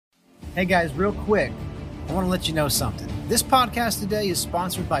Hey guys, real quick, I want to let you know something. This podcast today is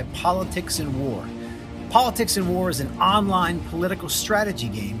sponsored by Politics and War. Politics and War is an online political strategy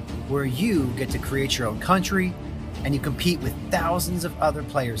game where you get to create your own country and you compete with thousands of other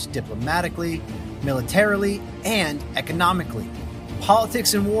players diplomatically, militarily, and economically.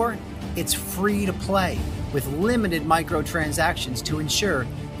 Politics and War, it's free to play with limited microtransactions to ensure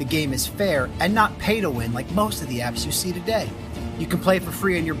the game is fair and not pay to win like most of the apps you see today. You can play for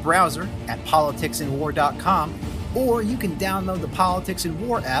free in your browser at politicsandwar.com, or you can download the Politics and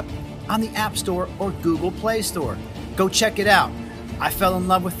War app on the App Store or Google Play Store. Go check it out. I fell in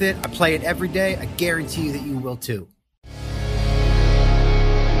love with it. I play it every day. I guarantee you that you will too.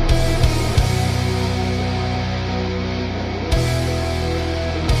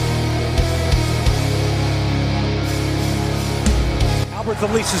 Albert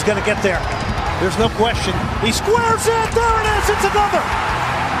Elise is going to get there. There's no question. He squares it. There it is. It's another.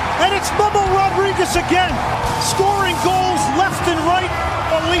 And it's Bubba Rodriguez again. Scoring goals left and right.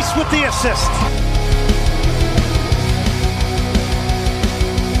 Elise with the assist.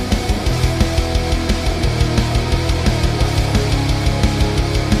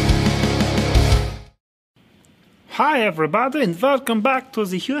 Hi everybody and welcome back to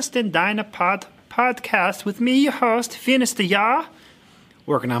the Houston Dynapod podcast with me, your host, Finnes de Jaar.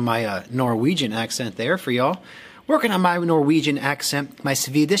 Working on my Norwegian accent there for y'all. Working on my Norwegian accent, my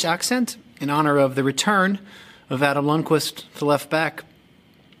Swedish accent, in honor of the return of Adam Lundqvist to left back.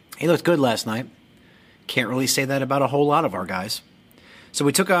 He looked good last night. Can't really say that about a whole lot of our guys. So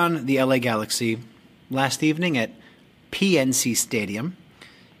we took on the LA Galaxy last evening at PNC Stadium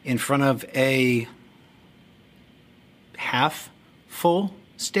in front of a half-full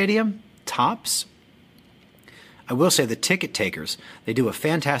stadium, tops. I will say the ticket takers, they do a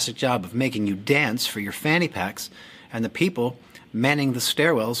fantastic job of making you dance for your fanny packs, and the people manning the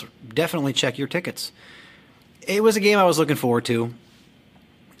stairwells definitely check your tickets. It was a game I was looking forward to.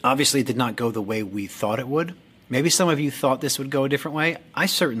 Obviously, it did not go the way we thought it would. Maybe some of you thought this would go a different way. I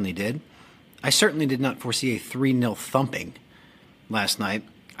certainly did. I certainly did not foresee a 3-0 thumping last night.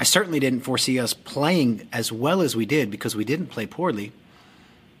 I certainly didn't foresee us playing as well as we did because we didn't play poorly,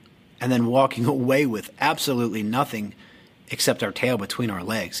 and then walking away with absolutely nothing except our tail between our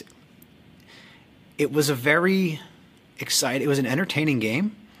legs. It was a very exciting, it was an entertaining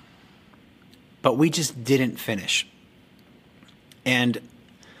game, but we just didn't finish. And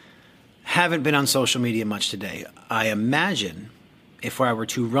haven't been on social media much today. I imagine if I were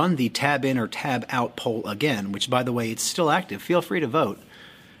to run the tab in or tab out poll again, which by the way, it's still active, feel free to vote,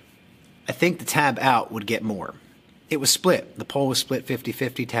 I think the tab out would get more. It was split. The poll was split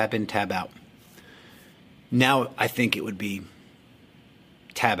 50-50, tab in, tab out. Now I think it would be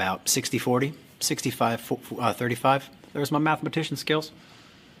tab out 60-40, 65-35. There's my mathematician skills.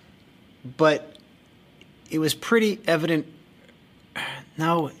 But it was pretty evident,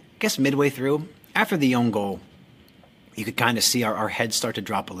 now I guess midway through, after the own goal, you could kind of see our heads start to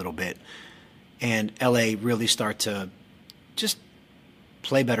drop a little bit. And LA really start to just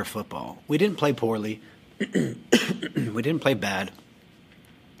play better football. We didn't play poorly. We didn't play bad.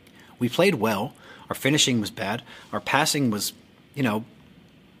 We played well. Our finishing was bad. Our passing was,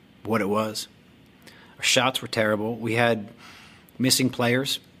 what it was. Our shots were terrible. We had missing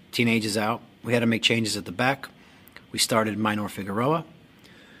players, teenagers out. We had to make changes at the back. We started Minor Figueroa.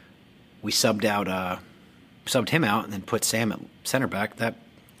 We subbed him out and then put Sam at center back. That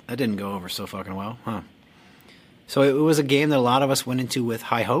didn't go over so fucking well, huh? So it was a game that a lot of us went into with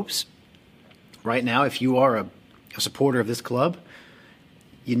high hopes. Right now, if you are a supporter of this club,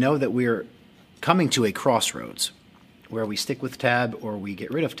 you know that we're coming to a crossroads where we stick with tab or we get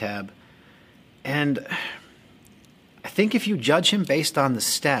rid of tab. And I think if you judge him based on the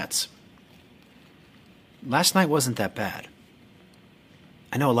stats, last night wasn't that bad.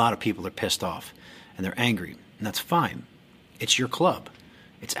 I know a lot of people are pissed off and they're angry, and that's fine. It's your club.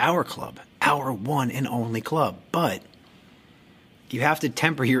 It's our club, our one and only club. But you have to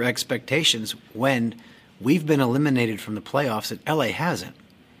temper your expectations when we've been eliminated from the playoffs and LA hasn't.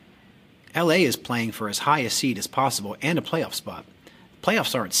 LA is playing for as high a seed as possible and a playoff spot.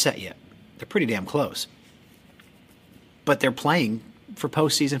 Playoffs aren't set yet. They're pretty damn close. But they're playing for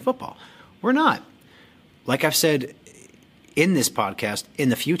postseason football. We're not. Like I've said in this podcast, in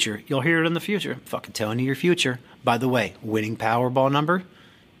the future, you'll hear it in the future. I'm fucking telling you your future. By the way, winning Powerball number,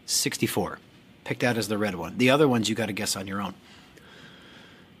 64. Picked out as the red one. The other ones you got to guess on your own.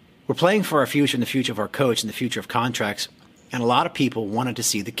 We're playing for our future and the future of our coach and the future of contracts, and a lot of people wanted to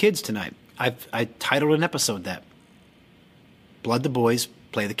see the kids tonight. I titled an episode that, Blood the Boys,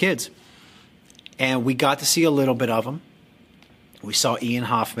 Play the Kids. And we got to see a little bit of them. We saw Ian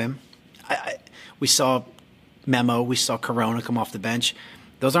Hoffman. We saw Memo, we saw Corona come off the bench.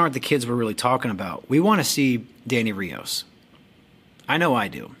 Those aren't the kids we're really talking about. We want to see Danny Rios. I know I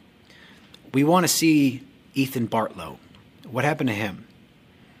do. We want to see Ethan Bartlow. What happened to him?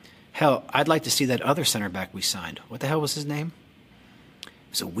 Hell, I'd like to see that other center back we signed. What the hell was his name?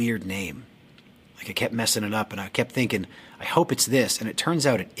 It was a weird name. Like, I kept messing it up, and I kept thinking, I hope it's this, and it turns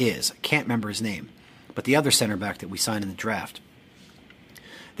out it is. I can't remember his name. But the other center back that we signed in the draft.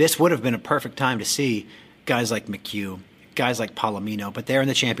 This would have been a perfect time to see guys like McHugh, guys like Palomino, but they're in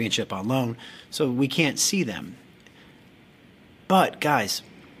the championship on loan, so we can't see them. But, guys,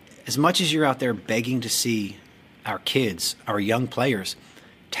 as much as you're out there begging to see our kids, our young players,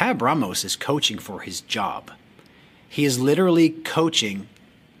 Tab Ramos is coaching for his job. He is literally coaching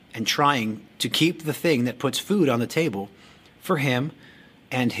and trying to keep the thing that puts food on the table for him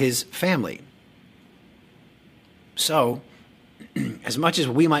and his family. So, as much as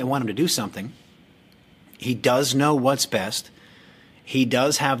we might want him to do something, he does know what's best. He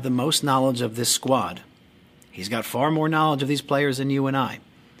does have the most knowledge of this squad. He's got far more knowledge of these players than you and I.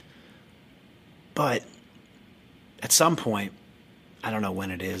 But at some point, I don't know when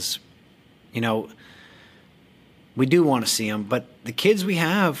it is, we do want to see them, but the kids we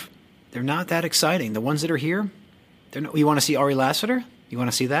have, they're not that exciting. The ones that are here, you want to see Ari Lassiter? You want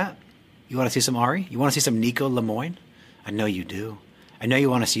to see that? You want to see some Ari? You want to see some Nico Lemoyne? I know you do. I know you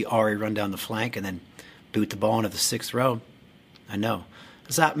want to see Ari run down the flank and then boot the ball into the 6th row. I know.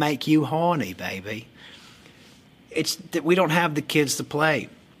 Does that make you horny, baby? It's that we don't have the kids to play.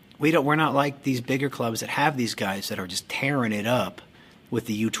 We're not like these bigger clubs that have these guys that are just tearing it up with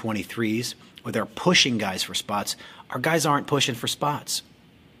the U23s, where they're pushing guys for spots. Our guys aren't pushing for spots.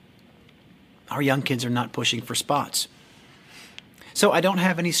 Our young kids are not pushing for spots. So I don't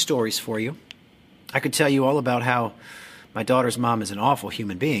have any stories for you. I could tell you all about how my daughter's mom is an awful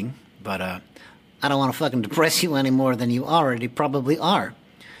human being, but I don't want to fucking depress you any more than you already probably are.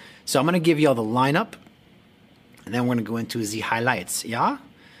 So I'm going to give you all the lineup, and then we're going to go into the highlights, yeah?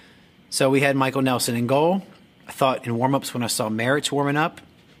 So we had Michael Nelson in goal. I thought in warm-ups when I saw Merritt warming up,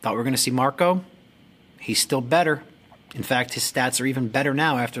 thought we were going to see Marco. He's still better. In fact, his stats are even better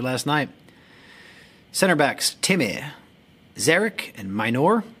now after last night. Center backs, Timmy, Zarek, and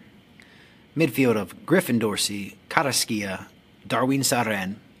Minor. Midfield of Griffin Dorsey, Karaskia, Darwin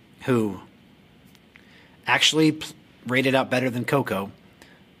Saren, who actually rated out better than Coco,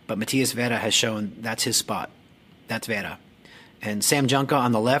 but Matias Vera has shown that's his spot. That's Vera. And Sam Junka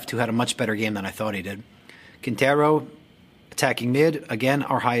on the left, who had a much better game than I thought he did. Quintero, attacking mid, again,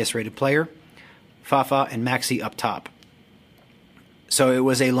 our highest rated player. Fafa and Maxi up top. So it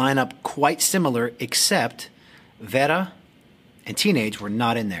was a lineup quite similar, except Vera and Teenage were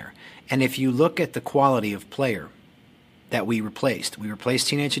not in there. And if you look at the quality of player that we replaced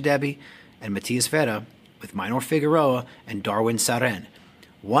Teenage Adebi and Matias Vera with Minor Figueroa and Darwin Saren.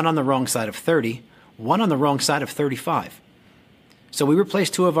 One on the wrong side of 30, one on the wrong side of 35. So we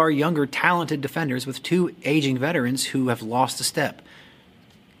replaced two of our younger, talented defenders with two aging veterans who have lost a step.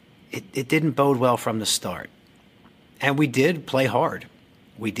 It didn't bode well from the start. And we did play hard.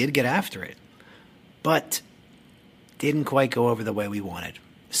 We did get after it. But didn't quite go over the way we wanted.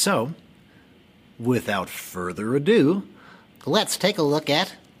 So, without further ado, let's take a look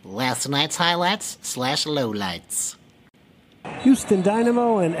at last night's highlights / lowlights. Houston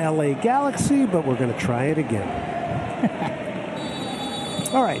Dynamo and LA Galaxy, but we're going to try it again.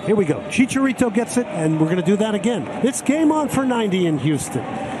 All right, here we go. Chicharito gets it, and we're going to do that again. It's game on for 90 in Houston.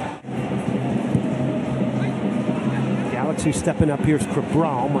 Galaxy stepping up. Here's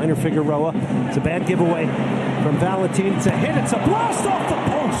Cabral, Minor Figueroa. It's a bad giveaway from Valentin. It's a hit. It's a blast off the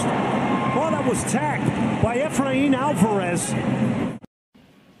post. Oh, that was tagged by Efrain Alvarez.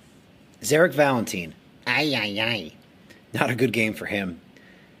 Zarek Valentin. Ay, ay, ay. Not a good game for him.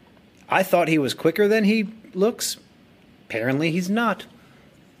 I thought he was quicker than he looks. Apparently he's not.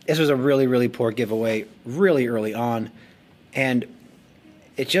 This was a really, really poor giveaway really early on. And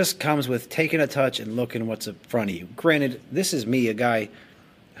it just comes with taking a touch and looking what's in front of you. Granted, this is me, a guy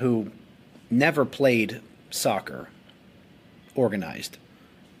who never played soccer organized,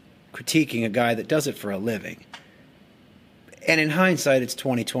 critiquing a guy that does it for a living. And in hindsight, it's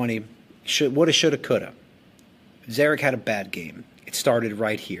 2020. Woulda, shoulda, coulda. Zarek had a bad game. It started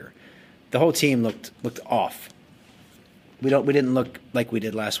right here. The whole team looked off. We didn't look like we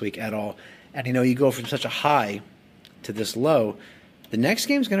did last week at all. And you go from such a high to this low. The next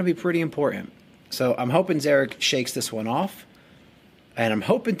game is going to be pretty important. So I'm hoping Zarek shakes this one off. And I'm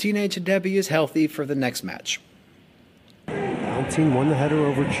hoping Teenage Adebi is healthy for the next match. Valentin won the header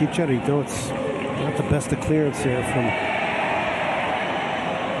over Chicharito. It's not the best of clearance here from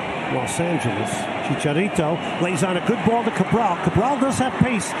Los Angeles. Chicharito lays on a good ball to Cabral. Cabral does have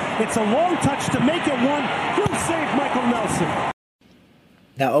pace. It's a long touch to make it one. Good save, Michael Nelson.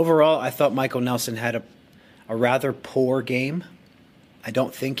 Now, overall, I thought Michael Nelson had a rather poor game. I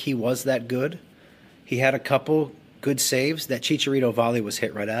don't think he was that good. He had a couple good saves. That Chicharito volley was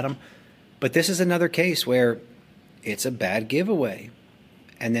hit right at him. But this is another case where it's a bad giveaway.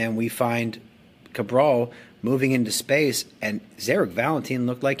 And then we find Cabral moving into space, and Zarek Valentin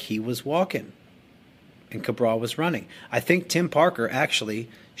looked like he was walking, and Cabral was running. I think Tim Parker actually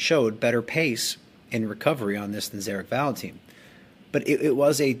showed better pace in recovery on this than Zarek Valentin. But it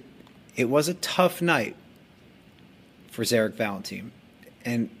was a tough night for Zarek Valentin,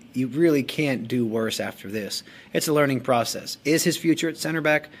 and you really can't do worse after this. It's a learning process. Is his future at center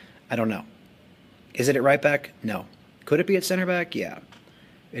back? I don't know. Is it at right back? No. Could it be at center back? Yeah.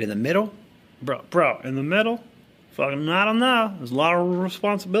 And in the middle? Bro, in the middle? Fucking, I don't know. There's a lot of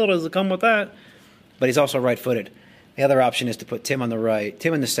responsibilities that come with that. But he's also right-footed. The other option is to put Tim on the right,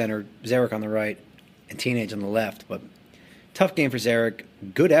 Tim in the center, Zarek on the right, and Teenage on the left. But tough game for Zarek.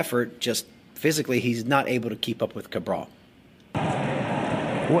 Good effort. Just physically, he's not able to keep up with Cabral.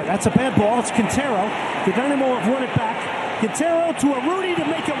 Boy, that's a bad ball. It's Quintero. The Dynamo have won it back. Quintero to Urruti to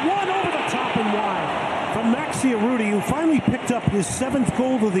make it one over the top and wide. From Maxi Urruti, who finally picked up his 7th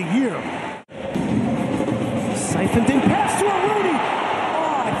goal of the year. Siphoned in pass to Urruti.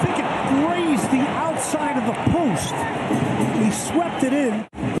 Oh, I think it grazed the outside of the post. He swept it in.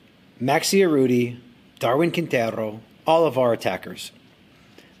 Maxi Urruti, Darwin Quintero, all of our attackers.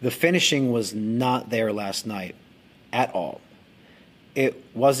 The finishing was not there last night at all. It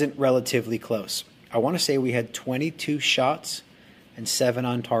wasn't relatively close. I want to say we had 22 shots and 7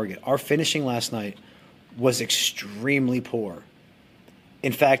 on target. Our finishing last night was extremely poor.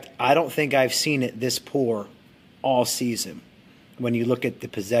 In fact, I don't think I've seen it this poor all season. When you look at the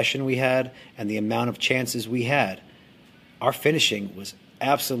possession we had and the amount of chances we had, our finishing was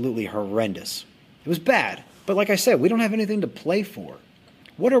absolutely horrendous. It was bad, but like I said, we don't have anything to play for.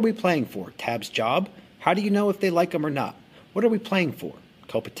 What are we playing for? Tab's job? How do you know if they like him or not? What are we playing for?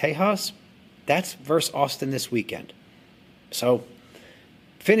 Copa Tejas? That's versus Austin this weekend. So,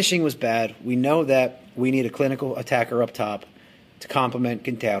 finishing was bad. We know that we need a clinical attacker up top to complement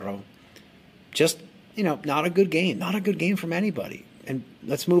Quintero. Just, not a good game. Not a good game from anybody. And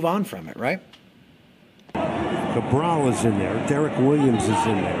let's move on from it, right? Cabral is in there. Derek Williams is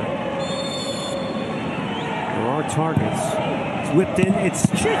in there. There are targets. It's whipped in. It's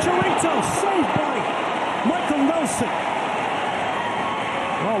Chicharito, saved by Michael Nelson.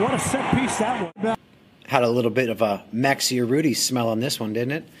 Oh, what a set piece that was. Had a little bit of a Maxi Urruti smell on this one,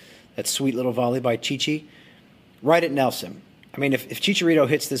 didn't it? That sweet little volley by Chichi. Right at Nelson. I mean, if Chicharito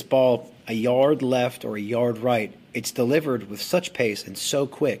hits this ball a yard left or a yard right, it's delivered with such pace and so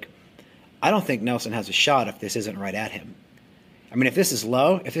quick. I don't think Nelson has a shot if this isn't right at him. I mean, if this is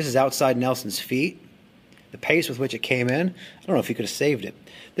low, if this is outside Nelson's feet, the pace with which it came in, I don't know if he could have saved it.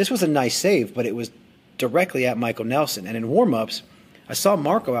 This was a nice save, but it was directly at Michael Nelson. And in warm-ups, I saw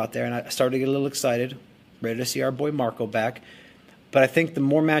Marco out there, and I started to get a little excited, ready to see our boy Marco back. But I think the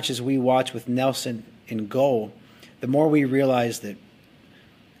more matches we watch with Nelson in goal, the more we realize that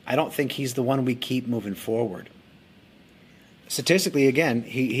I don't think he's the one we keep moving forward. Statistically, again,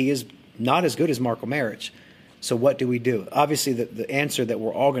 he is not as good as Marco Maric. So what do we do? Obviously, the answer that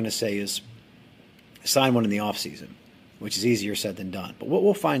we're all going to say is sign one in the offseason, which is easier said than done. But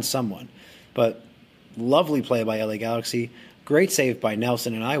we'll find someone. But lovely play by LA Galaxy. Great save by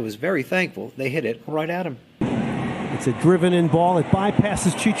Nelson, and I was very thankful they hit it right at him. It's a driven-in ball. It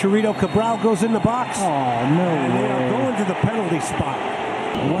bypasses Chicharito. Cabral goes in the box. Oh, no and way. they are going to the penalty spot.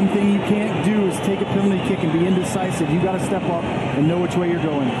 One thing you can't do is take a penalty kick and be indecisive. You got to step up and know which way you're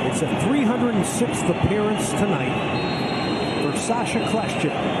going. It's a 306th appearance tonight for Sasha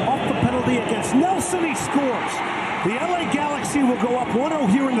Kleshchuk. Off the penalty against Nelson, he scores. The LA Galaxy will go up 1-0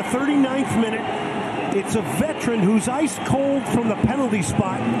 here in the 39th minute. It's a veteran who's ice cold from the penalty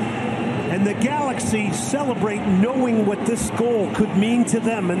spot. And the Galaxy celebrate knowing what this goal could mean to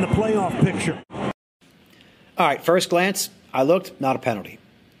them in the playoff picture. All right, first glance, I looked, not a penalty.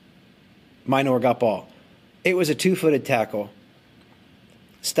 Minor got ball. It was a 2-footed tackle.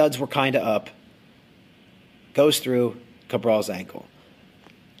 Studs were kind of up. Goes through Cabral's ankle.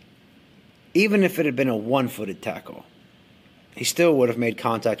 Even if it had been a 1-footed tackle, he still would have made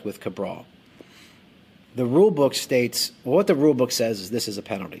contact with Cabral. The rule book states, well, what the rule book says is this is a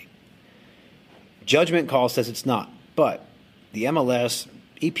penalty. Judgment call says it's not. But the MLS,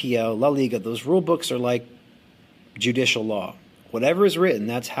 EPL, La Liga, those rule books are like judicial law. Whatever is written,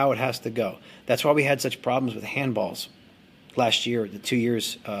 that's how it has to go. That's why we had such problems with handballs last year, the 2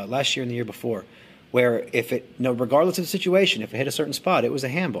 years, last year and the year before, where if it, regardless of the situation, if it hit a certain spot, it was a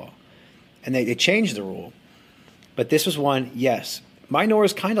handball. And they changed the rule. But this was one, yes. Minor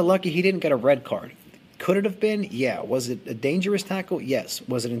is kind of lucky he didn't get a red card. Could it have been? Yeah. Was it a dangerous tackle? Yes.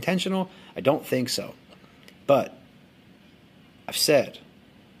 Was it intentional? I don't think so. But I've said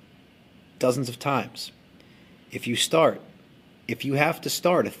dozens of times, if you have to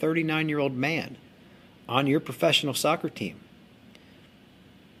start a 39-year-old man on your professional soccer team,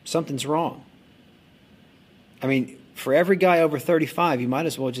 something's wrong. I mean, for every guy over 35, you might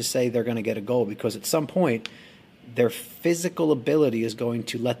as well just say they're going to get a goal, because at some point, their physical ability is going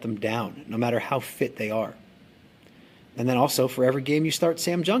to let them down, no matter how fit they are. And then also, for every game you start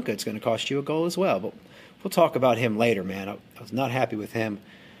Sam Junka, it's going to cost you a goal as well. But we'll talk about him later, man. I was not happy with him.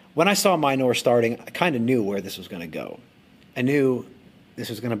 When I saw Minor starting, I kind of knew where this was going to go. I knew this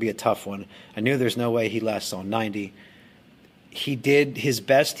was going to be a tough one. I knew there's no way he lasts on 90. He did his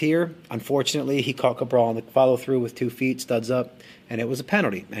best here. Unfortunately, he caught Cabral on the follow-through with 2 feet, studs up, and it was a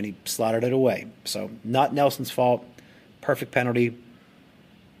penalty, and he slotted it away. So not Nelson's fault. Perfect penalty.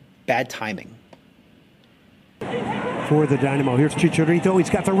 Bad timing. For the Dynamo, here's Chicharito. He's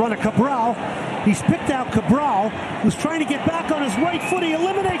got the run of Cabral. He's picked out Cabral, who's trying to get back on his right foot. He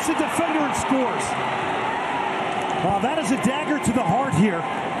eliminates the defender and scores. That is a dagger to the heart here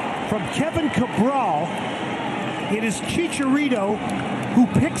from Kevin Cabral. It is Chicharito who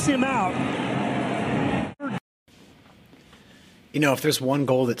picks him out. You know, if there's one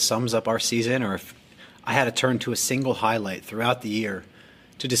goal that sums up our season, or if I had to turn to a single highlight throughout the year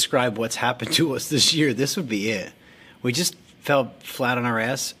to describe what's happened to us this year, this would be it. We just fell flat on our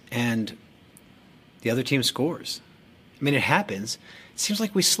ass, and the other team scores. I mean, it happens. It seems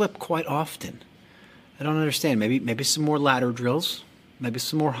like we slip quite often. I don't understand. Maybe some more ladder drills. Maybe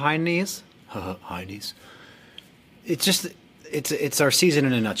some more high knees. High knees. It's our season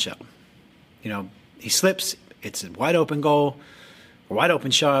in a nutshell. You know, he slips. It's a wide open goal, a wide open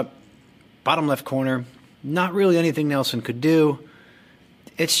shot, bottom left corner. Not really anything Nelson could do.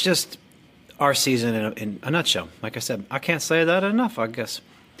 It's just our season in a nutshell. Like I said, I can't say that enough, I guess.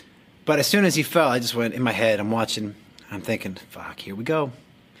 But as soon as he fell, I just went in my head. I'm watching. I'm thinking, fuck, here we go.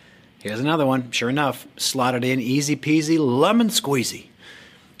 Here's another one. Sure enough, slotted in, easy peasy, lemon squeezy.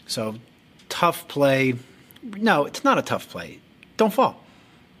 So, tough play. No, it's not a tough play. Don't fall.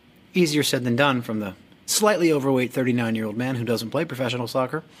 Easier said than done from the slightly overweight 39-year-old man who doesn't play professional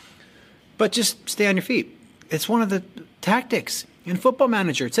soccer. But just stay on your feet. It's one of the tactics in Football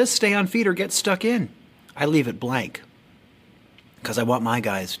Manager. It says stay on feet or get stuck in. I leave it blank because I want my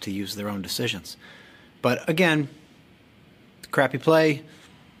guys to use their own decisions. But again, crappy play,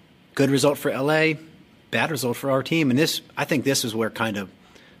 good result for LA, bad result for our team. And I think this is where kind of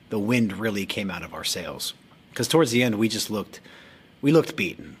the wind really came out of our sails. Because towards the end, we looked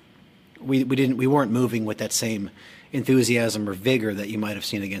beaten. We weren't moving with that same enthusiasm or vigor that you might have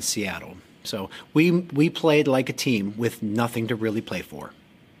seen against Seattle. So we played like a team with nothing to really play for.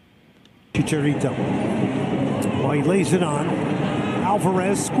 Chicharito. Well, he lays it on.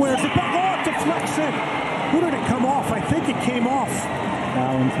 Alvarez squares it back. Oh, deflection. Who did it come off? I think it came off.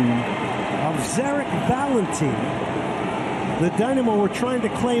 Of Zarek Valentin. The Dynamo were trying to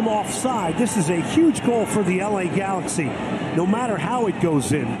claim offside. This is a huge goal for the LA Galaxy, no matter how it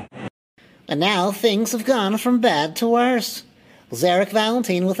goes in. And now things have gone from bad to worse. Zarek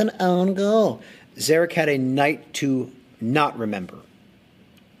Valentin with an own goal. Zarek had a night to not remember.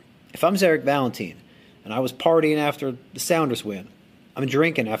 If I'm Zarek Valentin and I was partying after the Sounders win, I'm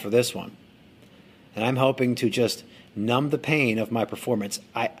drinking after this one. And I'm hoping to just numb the pain of my performance.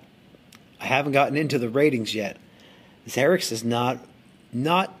 I haven't gotten into the ratings yet. Zarek's is not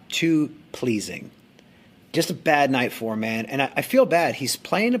too pleasing. Just a bad night for him, man. And I feel bad. He's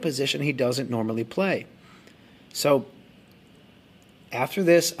playing a position he doesn't normally play. So after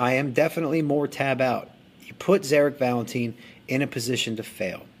this, I am definitely more tab out. You put Zarek Valentin in a position to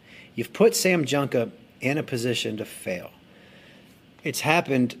fail. You've put Sam Junka in a position to fail. It's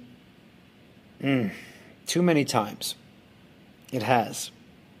happened too many times. It has.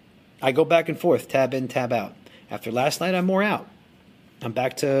 I go back and forth, tab in, tab out. After last night, I'm more out. I'm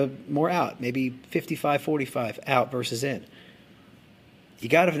back to more out, maybe 55-45 out versus in. You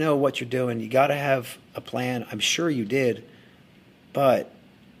got to know what you're doing. You got to have a plan. I'm sure you did. But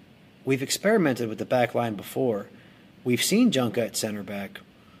we've experimented with the back line before. We've seen Junka at center back.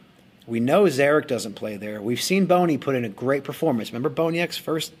 We know Zarek doesn't play there. We've seen Boney put in a great performance. Remember Boniek's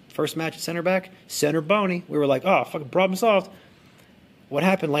first match at center back? Center Boney. We were like, oh, fucking problem solved. What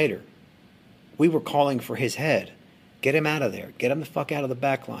happened later? We were calling for his head. Get him out of there. Get him the fuck out of the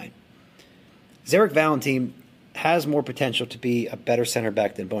back line. Zarek Valentin, has more potential to be a better center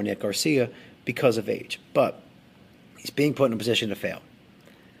back than Boniek Garcia because of age. But he's being put in a position to fail.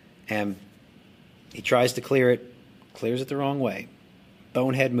 And he tries to clear it, clears it the wrong way.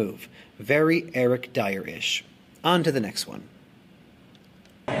 Bonehead move. Very Eric Dyer-ish. On to the next one.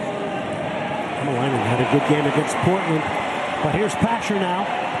 Hamalainen had a good game against Portland. But here's Pasher now.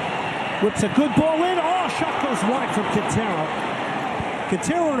 Whips a good ball in. Oh, shot goes wide from Quintero.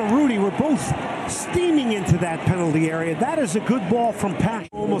 Quintero and Arudi were both steaming into that penalty area. That is a good ball from Pasher.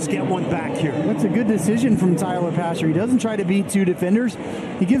 Almost get one back here. That's a good decision from Tyler Pasher. He doesn't try to beat two defenders.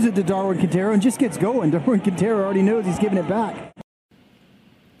 He gives it to Darwin Quintero and just gets going. Darwin Quintero already knows he's giving it back.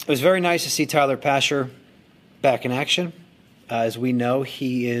 It was very nice to see Tyler Pasher back in action. As we know,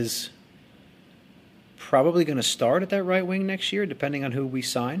 he is probably going to start at that right wing next year, depending on who we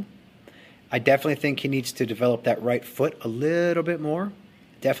sign. I definitely think he needs to develop that right foot a little bit more.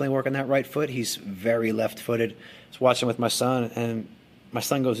 Definitely work on that right foot. He's very left-footed. I was watching with my son, and my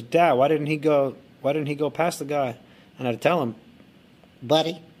son goes, "Dad, why didn't he go past the guy?" And I had to tell him,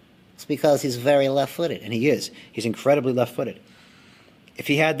 Buddy, it's because he's very left-footed. and he is. He's incredibly left-footed. If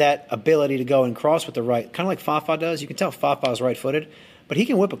he had that ability to go and cross with the right, kind of like Fafa does, you can tell Fafa's right-footed, but he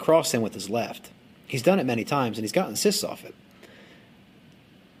can whip a cross in with his left. He's done it many times, and he's gotten assists off it.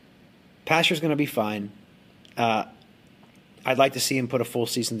 Pasher's going to be fine. I'd like to see him put a full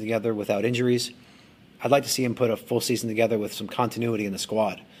season together without injuries. I'd like to see him put a full season together with some continuity in the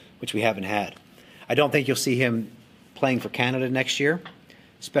squad, which we haven't had. I don't think you'll see him playing for Canada next year,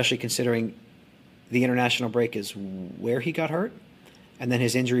 especially considering the international break is where he got hurt, and then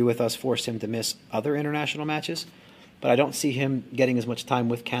his injury with us forced him to miss other international matches. But I don't see him getting as much time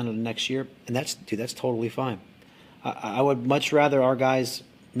with Canada next year, and that's totally fine. I would much rather our guys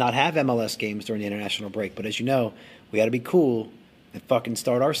not have MLS games during the international break, but as you know, we got to be cool and fucking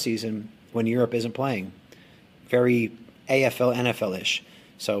start our season when Europe isn't playing. Very AFL, NFL-ish.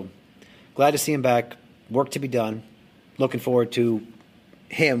 So glad to see him back. Work to be done. Looking forward to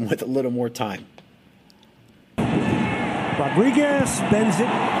him with a little more time. Rodriguez bends it.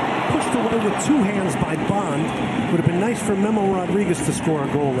 Pushed away with two hands by Bond. Would have been nice for Memo Rodriguez to score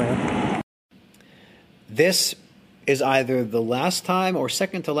a goal there. This is either the last time or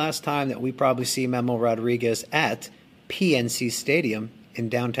second to last time that we probably see Memo Rodriguez at PNC Stadium in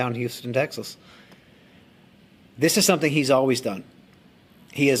downtown Houston, Texas. This is something he's always done.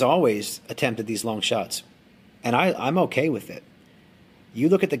 He has always attempted these long shots, and I'm okay with it. You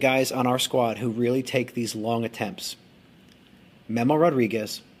look at the guys on our squad who really take these long attempts. Memo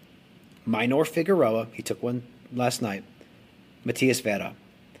Rodriguez, Minor Figueroa, he took one last night, Matias Vera.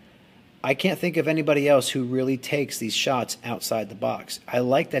 I can't think of anybody else who really takes these shots outside the box. I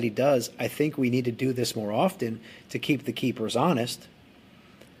like that he does. I think we need to do this more often to keep the keepers honest.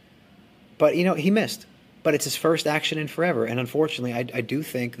 But, he missed. But it's his first action in forever. And unfortunately, I do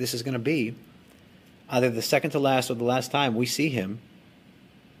think this is going to be either the second to last or the last time we see him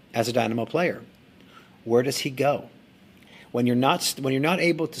as a Dynamo player. Where does he go? When you're not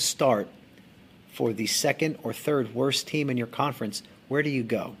able to start for the second or third worst team in your conference, where do you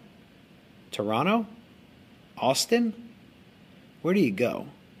go? Toronto? Austin? Where do you go?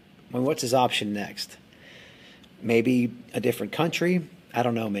 What's his option next? Maybe a different country? I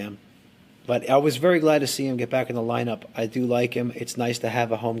don't know, man. But I was very glad to see him get back in the lineup. I do like him. It's nice to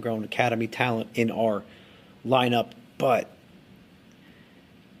have a homegrown academy talent in our lineup. But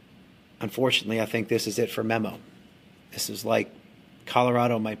unfortunately, I think this is it for Memo. This is like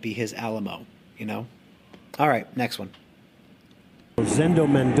Colorado might be his Alamo, All right, next one. Zendo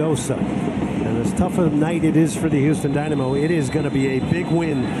Mendoza. And as tough a night it is for the Houston Dynamo, it is going to be a big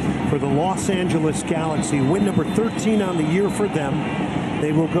win for the Los Angeles Galaxy. Win number 13 on the year for them.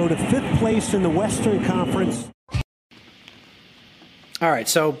 They will go to 5th place in the Western Conference. All right,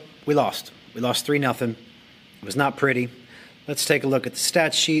 so we lost. We lost 3-0. It was not pretty. Let's take a look at the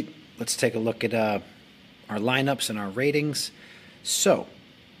stat sheet. Let's take a look at our lineups and our ratings. So,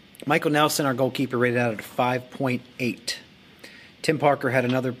 Michael Nelson, our goalkeeper, rated out at a 5.8. Tim Parker had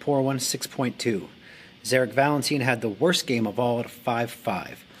another poor one, 6.2. Zarek Valentin had the worst game of all at a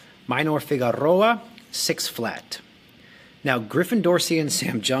 5.5. Minor Figueroa, 6 flat. Now, Griffin Dorsey and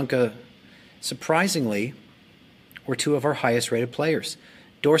Sam Junka, surprisingly, were two of our highest-rated players.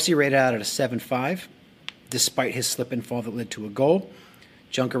 Dorsey rated out at a 7.5, despite his slip and fall that led to a goal.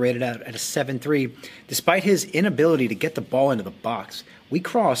 Junka rated out at a 7.3. Despite his inability to get the ball into the box, we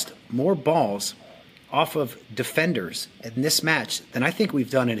crossed more balls off of defenders in this match than I think we've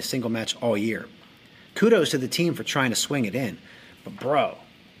done in a single match all year. Kudos to the team for trying to swing it in. But, bro,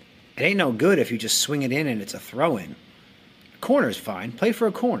 it ain't no good if you just swing it in and it's a throw-in. A corner's fine. Play for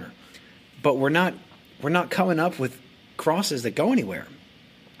a corner. But we're not we're not coming up with crosses that go anywhere.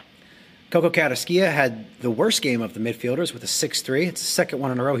 Coco Carrasquilla had the worst game of the midfielders with a 6-3. It's the second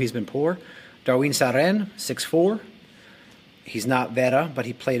one in a row he's been poor. Darwin Saren, 6-4. He's not Vera, but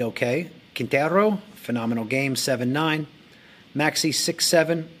he played okay. Quintero, phenomenal game, 7-9. Maxi,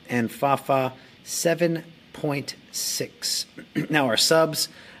 6-7. And Fafa, 7.6. Now our subs,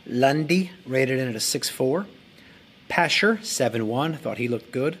 Lundy rated in at a 6-4. Pasher, 7-1. Thought he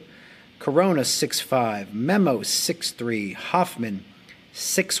looked good. Corona, 6-5. Memo, 6-3. Hoffman,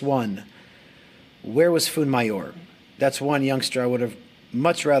 6-1. Where was Funmayor? That's one youngster I would have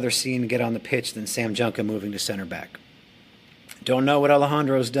much rather seen get on the pitch than Sam Junca moving to center back. Don't know what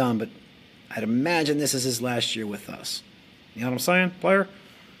Alejandro's done, but I'd imagine this is his last year with us. You know what I'm saying, player?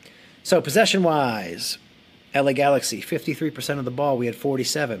 So, possession-wise, LA Galaxy, 53% of the ball. We had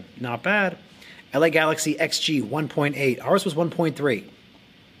 47. Not bad. LA Galaxy XG, 1.8. Ours was 1.3.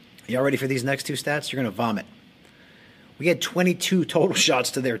 Y'all ready for these next two stats? You're going to vomit. We had 22 total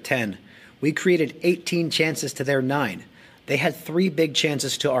shots to their 10. We created 18 chances to their 9. They had 3 big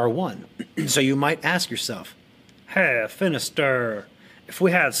chances to our 1. So you might ask yourself, Hey, Finister, if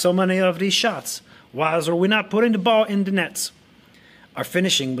we had so many of these shots, why are we not putting the ball in the nets? Our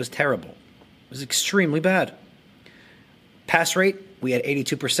finishing was terrible. It was extremely bad. Pass rate, we had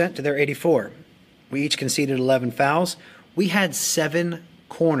 82% to their 84. We each conceded 11 fouls. We had 7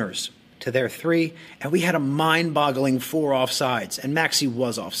 corners to their 3, and we had a mind-boggling 4 offsides, and Maxi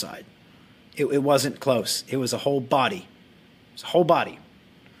was offside. It wasn't close. It was a whole body. It was a whole body.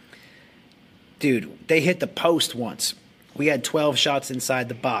 Dude, they hit the post once. We had 12 shots inside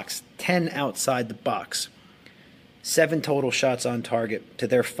the box, 10 outside the box. 7 total shots on target to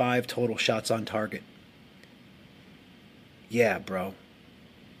their 5 total shots on target. Yeah, bro.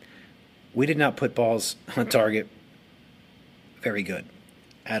 We did not put balls on target very good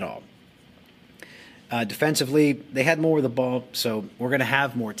at all. Defensively, they had more of the ball, so we're going to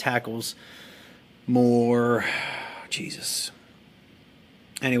have more tackles, more... Jesus.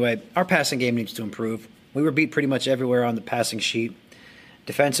 Anyway, our passing game needs to improve. We were beat pretty much everywhere on the passing sheet.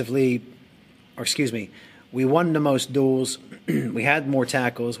 Defensively, we won the most duels. We had more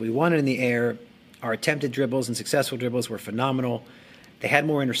tackles. We won it in the air. Our attempted dribbles and successful dribbles were phenomenal. They had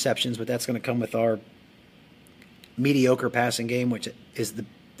more interceptions, but that's going to come with our mediocre passing game, which is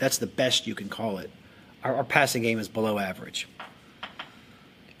that's the best you can call it. Our passing game is below average.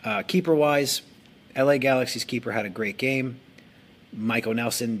 Keeper-wise, LA Galaxy's keeper had a great game. Michael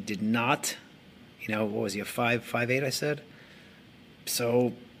Nelson did not. What was he, a 5'8", I said?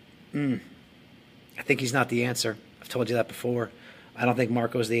 So, I think he's not the answer. I've told you that before. I don't think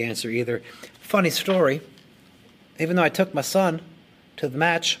Marco's the answer either. Funny story, even though I took my son to the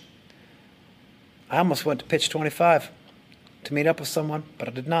match, I almost went to pitch 25 to meet up with someone, but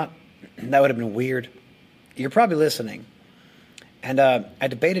I did not. That would have been weird. You're probably listening. And I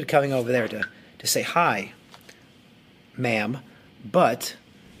debated coming over there to say hi, ma'am, but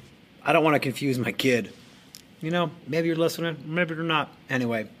I don't want to confuse my kid. Maybe you're listening, maybe you're not.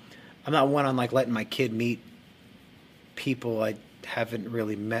 Anyway, I'm not one on letting my kid meet people I haven't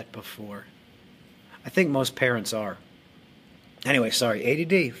really met before. I think most parents are. Anyway, sorry,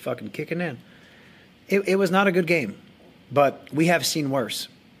 ADD fucking kicking in. It was not a good game, but we have seen worse.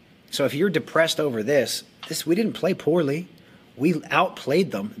 So if you're depressed over this, we didn't play poorly. We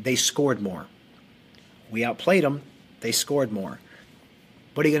outplayed them. They scored more. We outplayed them. They scored more.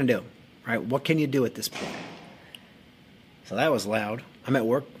 What are you going to do? Right? What can you do at this point? So that was loud. I'm at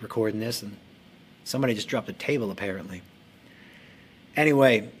work recording this, and somebody just dropped a table, apparently.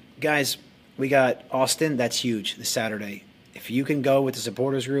 Anyway, guys, we got Austin. That's huge this Saturday. If you can go with the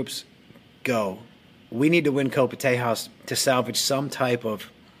supporters groups, go. We need to win Copa Tejas to salvage some type of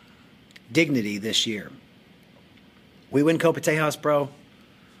dignity this year. We win Copa Tejas, bro.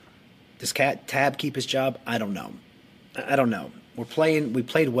 Does Tab keep his job? I don't know. We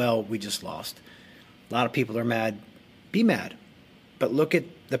played well, we just lost. A lot of people are mad. Be mad. But look at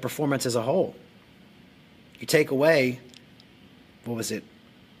the performance as a whole. You take away,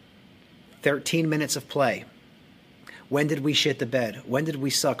 13 minutes of play. When did we shit the bed? When did we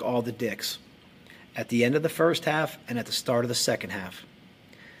suck all the dicks? At the end of the first half and at the start of the second half.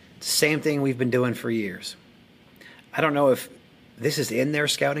 It's the same thing we've been doing for years. I don't know if this is in their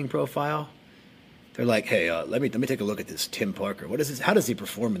scouting profile. They're like, hey, let me take a look at this Tim Parker. What is this? How does he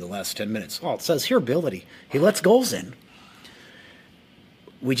perform in the last 10 minutes? Oh, it says here ability. He lets goals in.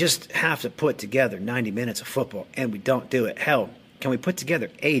 We just have to put together 90 minutes of football, and we don't do it. Hell, can we put together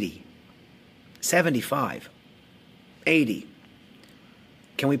 80, 75, 80?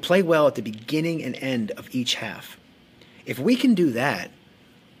 Can we play well at the beginning and end of each half? If we can do that,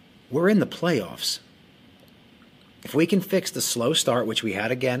 we're in the playoffs. If we can fix the slow start, which we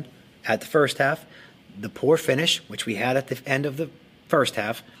had again at the first half, the poor finish, which we had at the end of the first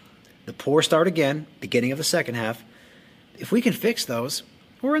half, the poor start again, beginning of the second half, if we can fix those,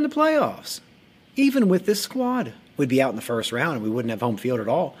 we're in the playoffs. Even with this squad, we'd be out in the first round and we wouldn't have home field at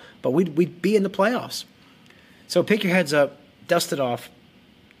all, but we'd be in the playoffs. So pick your heads up, dust it off,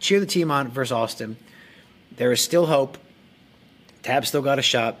 cheer the team on versus Austin. There is still hope. Tab's still got a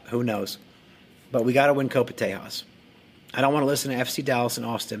shot. Who knows? But we got to win Copa Tejas. I don't want to listen to FC Dallas and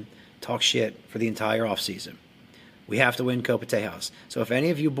Austin talk shit for the entire offseason. We have to win Copa Tejas. So if any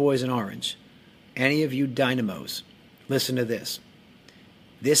of you boys in orange, any of you dynamos, listen to this.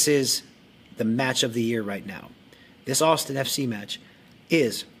 This is the match of the year right now. This Austin FC match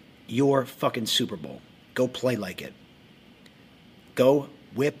is your fucking Super Bowl. Go play like it. Go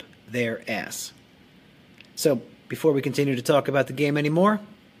whip their ass. So before we continue to talk about the game anymore,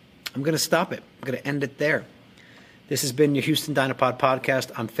 I'm going to stop it. I'm going to end it there. This has been your Houston Dynapod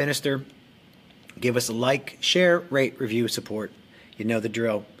podcast. I'm Finister. Give us a like, share, rate, review, support. You know the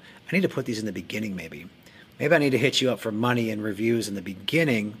drill. I need to put these in the beginning maybe. Maybe I need to hit you up for money and reviews in the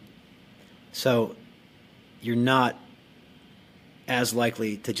beginning so you're not as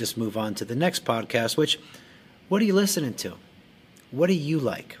likely to just move on to the next podcast, which, what are you listening to? What do you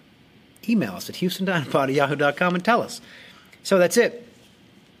like? Email us at houstondynapod@yahoo.com and tell us. So that's it.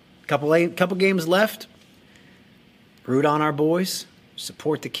 Couple games left. Root on our boys.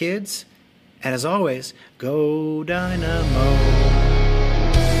 Support the kids. And as always, go Dynamo.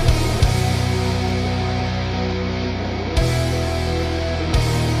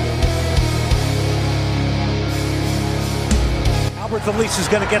 Albert Elise is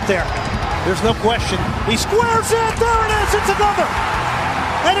going to get there. There's no question. He squares it. There it is. It's another.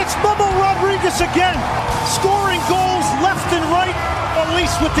 And it's Bubba Rodriguez again. Scoring goals left and right.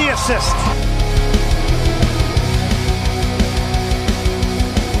 Elise with the assist.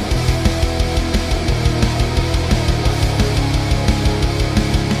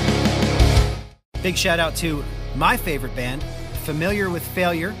 Big shout out to my favorite band, Familiar with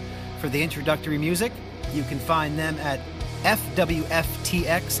Failure, for the introductory music. You can find them at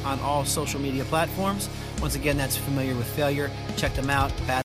FWFTX on all social media platforms. Once again, that's Familiar with Failure. Check them out.